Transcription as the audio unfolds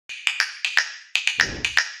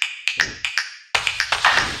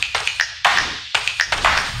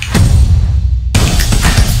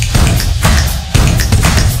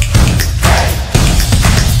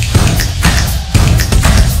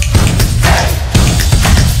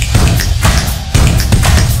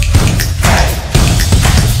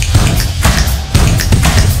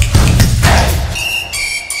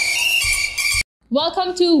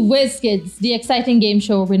to Whiz Kids, the exciting game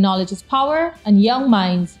show where knowledge is power and young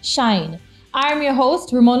minds shine. I'm your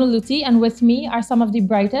host, Ramona Luti, and with me are some of the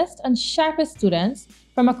brightest and sharpest students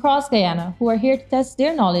from across Guyana who are here to test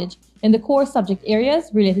their knowledge in the core subject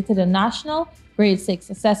areas related to the National Grade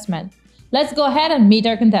 6 Assessment. Let's go ahead and meet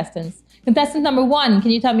our contestants. Contestant number 1,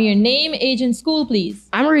 can you tell me your name, age, and school, please?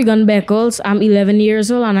 I'm Regan Beckles. I'm 11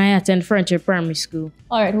 years old and I attend Friendship Primary School.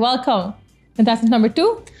 All right, welcome. Contestant number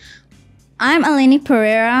 2? I'm Eleni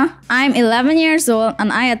Pereira. I'm 11 years old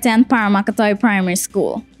and I attend Paramakatoy Primary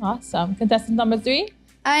School. Awesome. Contestant number 3?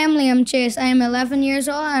 I am Liam Chase. I am 11 years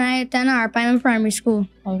old and I attend Arpaima Primary School.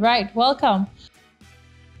 All right, welcome.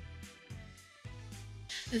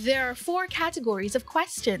 There are 4 categories of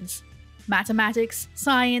questions: mathematics,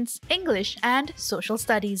 science, English, and social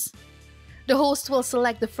studies. The host will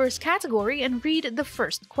select the first category and read the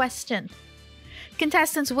first question.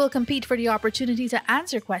 Contestants will compete for the opportunity to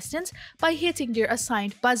answer questions by hitting their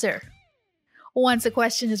assigned buzzer. Once a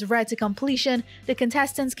question is read to completion, the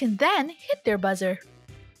contestants can then hit their buzzer.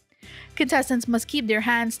 Contestants must keep their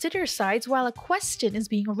hands to their sides while a question is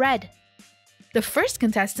being read. The first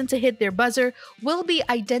contestant to hit their buzzer will be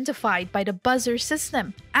identified by the buzzer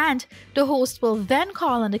system, and the host will then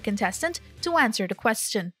call on the contestant to answer the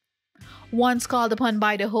question. Once called upon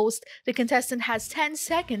by the host, the contestant has 10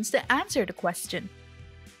 seconds to answer the question.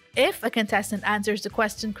 If a contestant answers the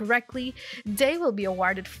question correctly, they will be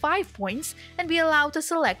awarded 5 points and be allowed to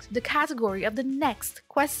select the category of the next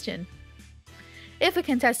question. If a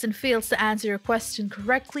contestant fails to answer a question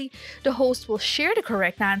correctly, the host will share the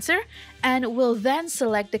correct answer and will then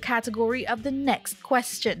select the category of the next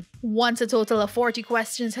question. Once a total of 40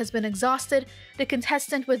 questions has been exhausted, the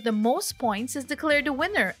contestant with the most points is declared the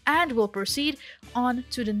winner and will proceed on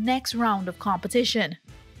to the next round of competition.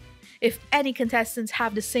 If any contestants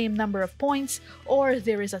have the same number of points or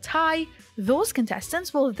there is a tie, those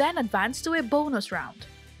contestants will then advance to a bonus round.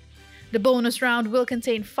 The bonus round will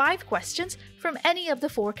contain 5 questions from any of the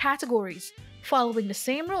 4 categories, following the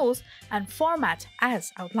same rules and format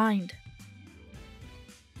as outlined.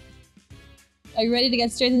 Are you ready to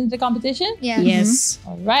get straight into the competition? Yes.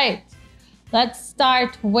 All right. Let's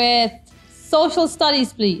start with social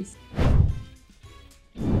studies, please.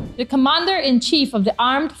 The Commander-in-Chief of the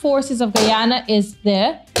Armed Forces of Guyana is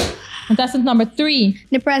the contestant number 3.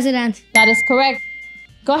 The President. That is correct.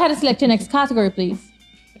 Go ahead and select your next category, please.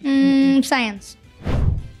 Science.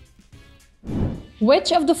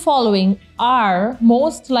 Which of the following are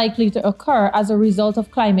most likely to occur as a result of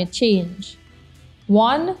climate change?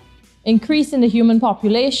 1. Increase in the human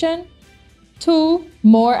population. 2.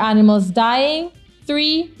 More animals dying.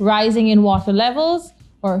 3. Rising in water levels.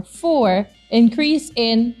 Or 4. Increase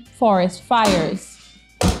in forest fires.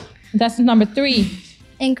 Contestant number 3.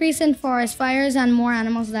 Increase in forest fires and more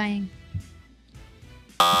animals dying.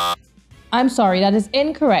 I'm sorry, that is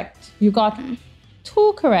incorrect. You got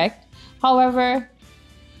 2 correct. However,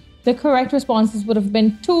 the correct responses would have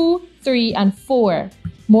been 2, 3, and 4.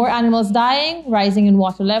 More animals dying, rising in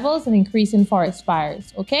water levels, and increase in forest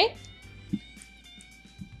fires. Okay?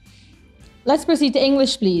 Let's proceed to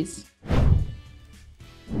English, please.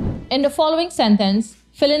 In the following sentence,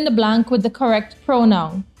 fill in the blank with the correct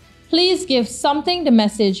pronoun. Please give something the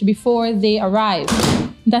message before they arrive.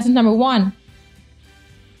 Contestant number 1.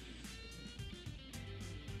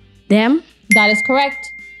 Them? That is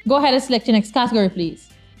correct. Go ahead and select your next category, please.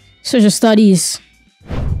 Social studies.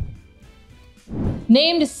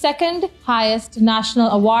 Name the second highest national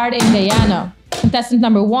award in Guyana. Contestant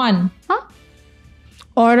number 1.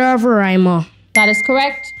 Order of Roraima. That is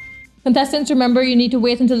correct. Contestants, remember you need to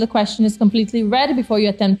wait until the question is completely read before you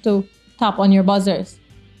attempt to tap on your buzzers.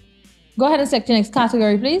 Go ahead and select your next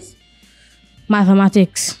category, please.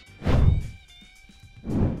 Mathematics.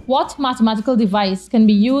 What mathematical device can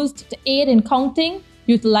be used to aid in counting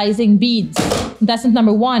utilizing beads? Contestant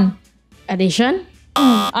number 1. Addition.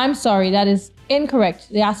 I'm sorry, that is incorrect.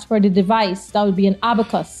 They asked for the device. That would be an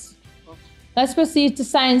abacus. Let's proceed to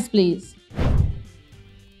science, please.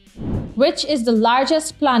 Which is the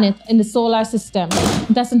largest planet in the solar system?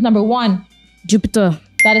 Contestant number 1. Jupiter.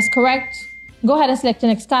 That is correct. Go ahead and select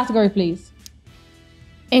your next category, please.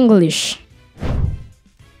 English.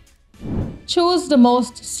 Choose the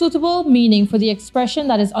most suitable meaning for the expression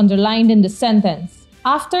that is underlined in the sentence.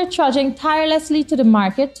 After trudging tirelessly to the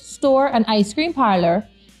market, store, and ice cream parlor,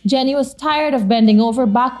 Jenny was tired of bending over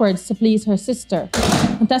backwards to please her sister.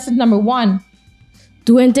 Contestant number 1.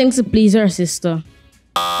 Doing things to please her sister.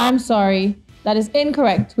 I'm sorry, that is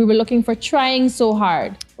incorrect. We were looking for trying so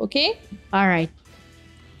hard. Okay? Alright.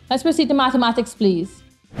 Let's proceed to mathematics, please.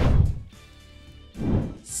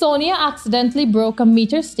 Sonia accidentally broke a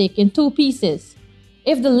meter stick in 2 pieces.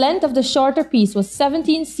 If the length of the shorter piece was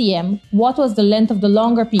 17 cm, what was the length of the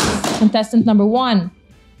longer piece? Contestant number 1.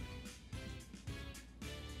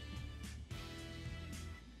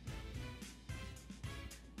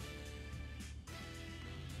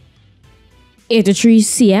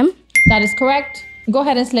 cm. That is correct. Go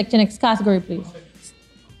ahead and select your next category, please.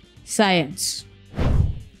 Science.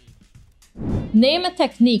 Name a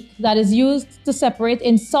technique that is used to separate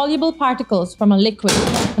insoluble particles from a liquid.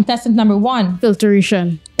 Contestant number 1.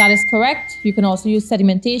 Filtration. That is correct. You can also use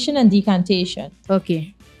sedimentation and decantation.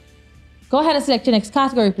 Okay. Go ahead and select your next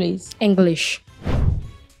category, please. English.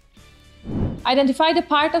 Identify the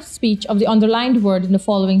part of speech of the underlined word in the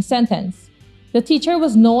following sentence. The teacher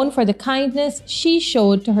was known for the kindness she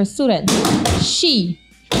showed to her students. She.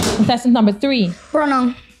 Contestant number 3.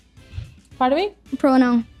 Pronoun. Pardon me?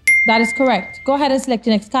 Pronoun. That is correct. Go ahead and select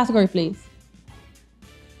your next category, please.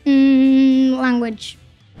 Language.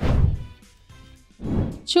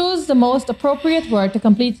 Choose the most appropriate word to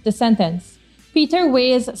complete the sentence. Peter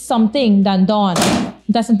weighs something than Dawn.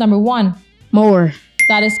 Contestant number 1. More.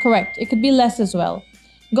 That is correct. It could be less as well.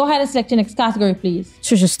 Go ahead and select your next category, please.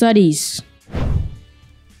 Social studies.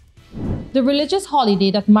 The religious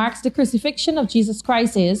holiday that marks the crucifixion of Jesus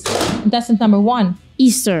Christ is contestant number 1.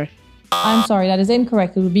 Easter. I'm sorry, that is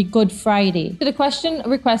incorrect. It would be Good Friday. The question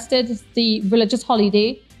requested the religious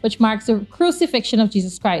holiday which marks the crucifixion of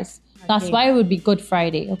Jesus Christ. That's why it would be Good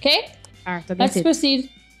Friday, okay? Alright, Let's proceed.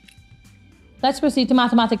 Let's proceed to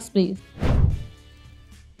mathematics, please.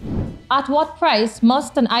 At what price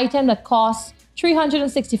must an item that costs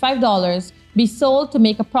 $365 be sold to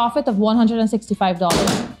make a profit of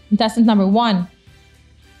 $165? Contestant number 1.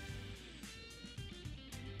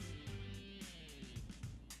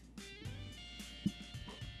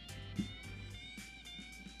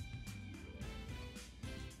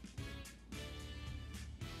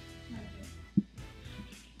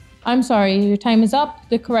 I'm sorry, your time is up.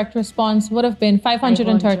 The correct response would have been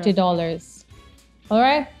 $530. All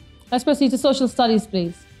right, let's proceed to social studies,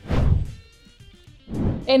 please.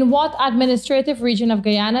 In what administrative region of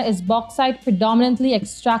Guyana is bauxite predominantly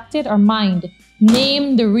extracted or mined?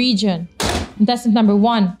 Name the region. Contestant number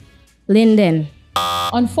 1. Linden.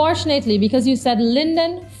 Unfortunately, because you said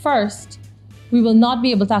Linden first, we will not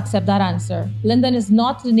be able to accept that answer. Linden is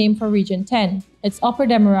not the name for Region 10. It's Upper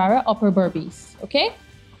Demerara, Upper Berbice. Okay?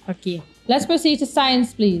 Okay. Let's proceed to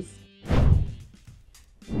science, please.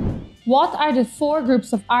 What are the 4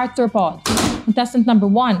 groups of arthropods? Contestant number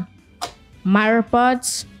 1.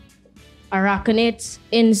 Myropods, arachnids,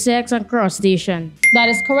 insects, and crustaceans. That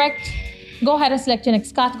is correct. Go ahead and select your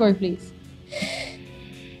next category, please.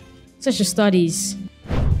 Social studies.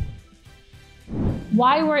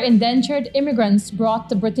 Why were indentured immigrants brought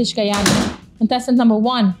to British Guyana? Contestant number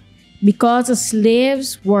 1. Because the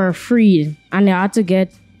slaves were freed and they had to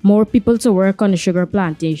get more people to work on the sugar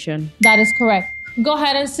plantation. That is correct. Go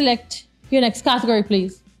ahead and select your next category,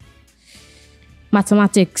 please.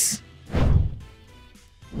 Mathematics.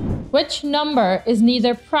 Which number is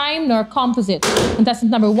neither prime nor composite? Contestant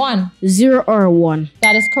number 1. 0 or 1.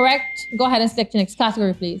 That is correct. Go ahead and select your next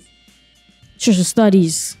category, please. Social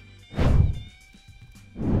studies.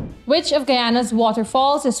 Which of Guyana's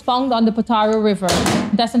waterfalls is found on the Potaro River?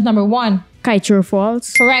 Contestant number 1. Kaitro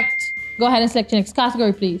Falls. Correct. Go ahead and select your next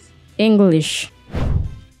category, please. English.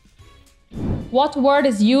 What word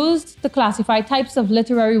is used to classify types of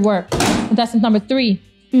literary work? Contestant number 3.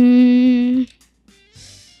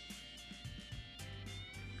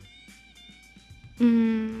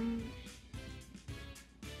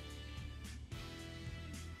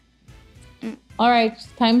 All right,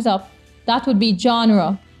 time's up. That would be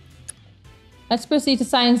genre. Let's proceed to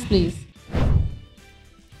science, please.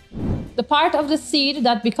 The part of the seed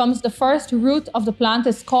that becomes the first root of the plant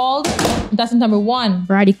is called, contestant number 1.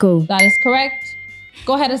 Radical. That is correct.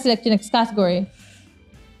 Go ahead and select your next category.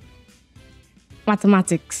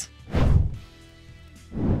 Mathematics.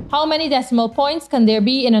 How many decimal points can there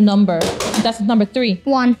be in a number? Contestant number 3.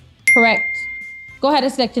 1. Correct. Go ahead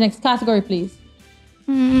and select your next category, please.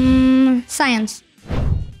 Science.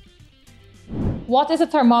 What is a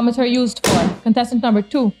thermometer used for? Contestant number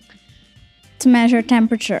 2. To measure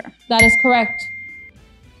temperature. That is correct.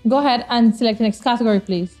 Go ahead and select the next category,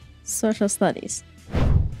 please. Social studies.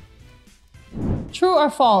 True or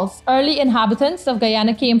false? Early inhabitants of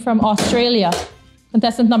Guyana came from Australia.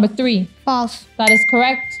 Contestant number 3. False. That is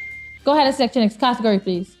correct. Go ahead and select your next category,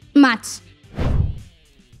 please. Maths.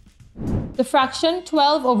 The fraction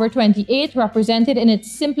 12 over 28 represented in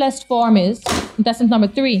its simplest form is contestant number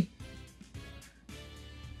 3.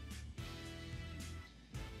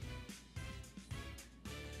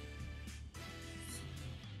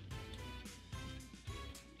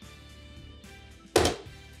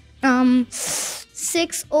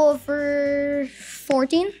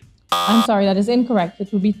 6/14. I'm sorry, that is incorrect.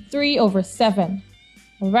 It would be 3/7.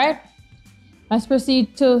 All right? Let's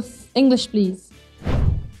proceed to English, please.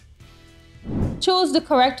 Choose the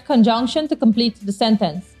correct conjunction to complete the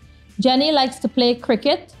sentence. Jenny likes to play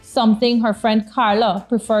cricket, something her friend Carla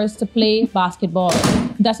prefers to play basketball.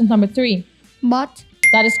 Contestant number 3. But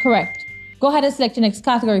That is correct. Go ahead and select your next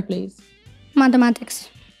category, please. mathematics.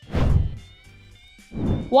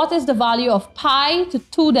 What is the value of pi to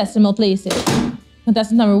 2 decimal places?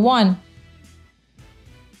 Contestant number 1.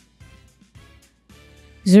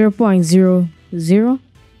 0.00.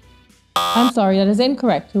 I'm sorry, that is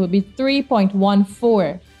incorrect. It would be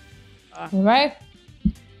 3.14. All right.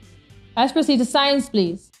 Let's proceed to science,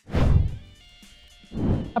 please.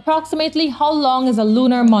 Approximately how long is a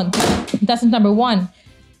lunar month? Contestant number 1.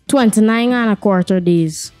 29 and a quarter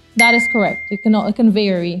days. That is correct. It can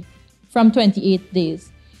vary from 28 days.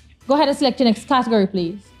 Go ahead and select your next category,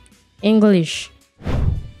 please. English.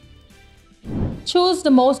 Choose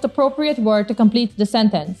the most appropriate word to complete the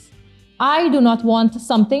sentence. I do not want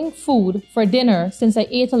something, food, for dinner since I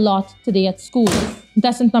ate a lot today at school.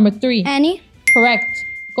 Contestant number 3. Any? Correct.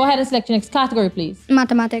 Go ahead and select your next category, please.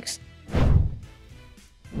 Mathematics.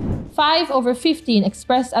 5/15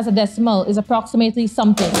 expressed as a decimal is approximately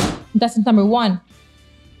something. Contestant number 1.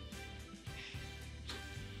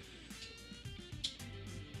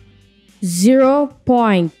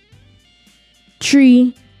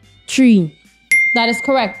 0.33. That is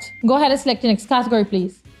correct. Go ahead and select your next category,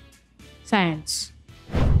 please. Science.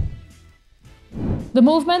 The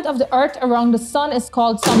movement of the Earth around the Sun is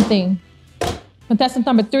called something. Contestant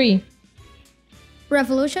number 3.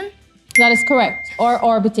 Revolution. That is correct. Or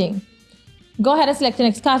orbiting. Go ahead and select your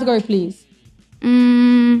next category, please.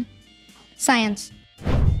 Science.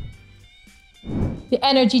 The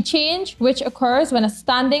energy change which occurs when a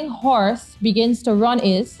standing horse begins to run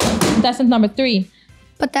is. Contestant number 3.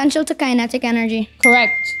 Potential to kinetic energy.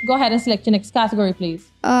 Correct. Go ahead and select your next category, please.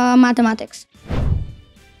 Mathematics.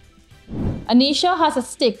 Anisha has a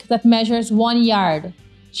stick that measures 1 yard.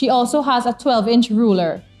 She also has a 12-inch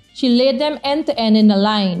ruler. She laid them end to end in a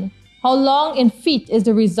line. How long in feet is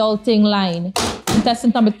the resulting line?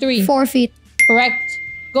 Contestant number 3. 4 feet. Correct.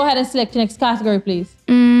 Go ahead and select your next category, please.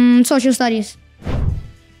 Social studies.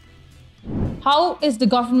 How is the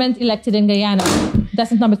government elected in Guyana?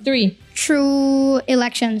 Contestant number 3. Through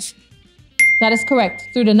elections. That is correct.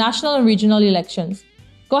 Through the national and regional elections.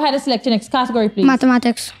 Go ahead and select your next category, please.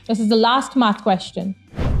 Mathematics. This is the last math question.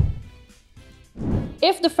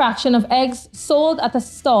 If the fraction of eggs sold at a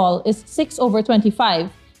stall is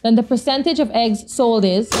 6/25, then the percentage of eggs sold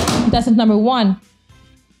is. Contestant number 1.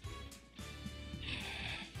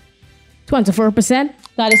 24%.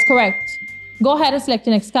 That is correct. Go ahead and select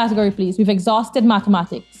your next category, please. We've exhausted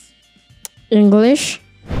mathematics. English.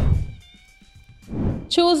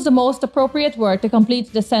 Choose the most appropriate word to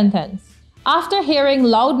complete the sentence. After hearing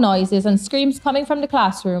loud noises and screams coming from the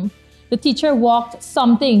classroom, the teacher walked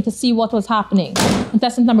something to see what was happening.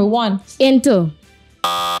 Contestant number 1. Into.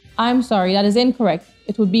 I'm sorry, that is incorrect.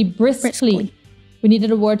 It would be briskly. We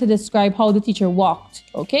needed a word to describe how the teacher walked,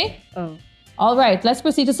 okay? Oh. All right, let's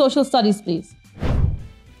proceed to social studies, please.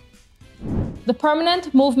 The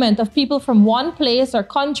permanent movement of people from one place or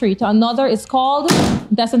country to another is called.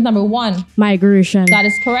 Contestant number 1. Migration. That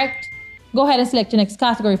is correct. Go ahead and select your next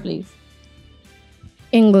category, please.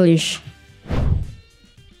 English.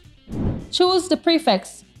 Choose the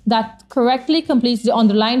prefix that correctly completes the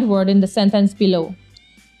underlined word in the sentence below.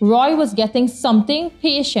 Roy was getting something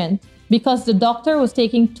patient because the doctor was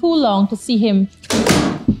taking too long to see him.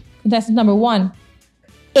 Contestant number 1.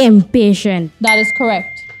 Impatient. That is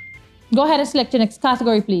correct. Go ahead and select your next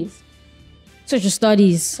category, please. Social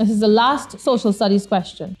studies. This is the last social studies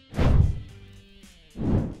question.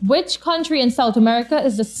 Which country in South America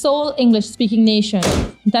is the sole English-speaking nation?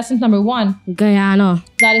 Contestant number 1. Guyana.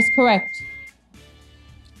 That is correct.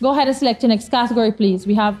 Go ahead and select your next category, please.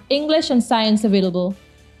 We have English and science available.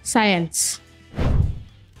 Science.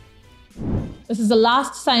 This is the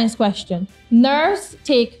last science question. Nerves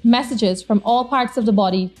take messages from all parts of the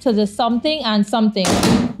body to the something and something.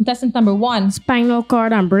 Contestant number 1. Spinal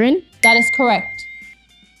cord and brain. That is correct.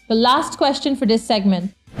 The last question for this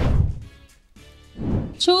segment.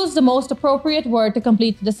 Choose the most appropriate word to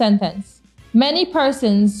complete the sentence. Many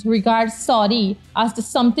persons regard Saudi as the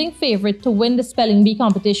something favorite to win the spelling bee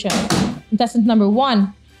competition. Contestant number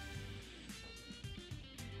 1.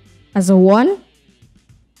 As a 1.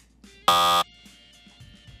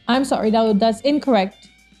 I'm sorry, that's incorrect.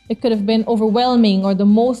 It could have been overwhelming or the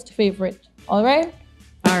most favorite. All right?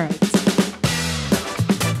 All right.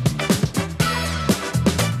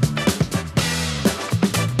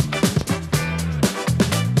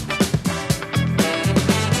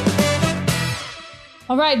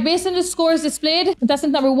 right, based on the scores displayed,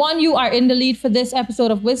 contestant number 1, you are in the lead for this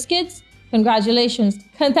episode of Whiz Kids. Congratulations.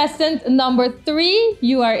 Contestant number 3,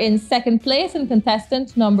 you are in second place, and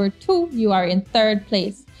contestant number 2, you are in third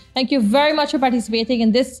place. Thank you very much for participating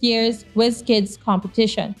in this year's Whiz Kids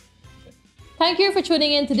competition. Thank you for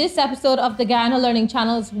tuning in to this episode of the Guyana Learning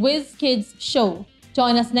Channel's Whiz Kids show.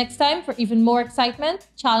 Join us next time for even more excitement,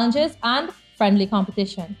 challenges, and friendly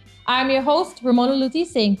competition. I'm your host, Ramona Luti,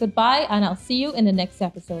 saying goodbye, and I'll see you in the next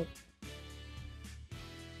episode.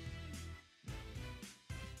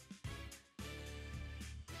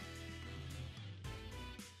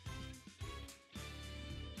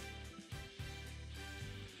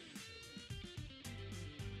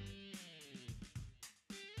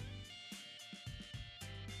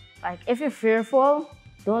 Like, if you're fearful,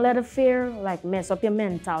 don't let the fear like mess up your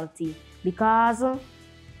mentality, because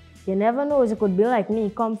you never know. You could be like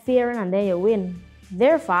me, come fearing and then you win.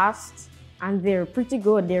 They're fast and they're pretty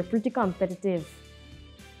good. They're pretty competitive.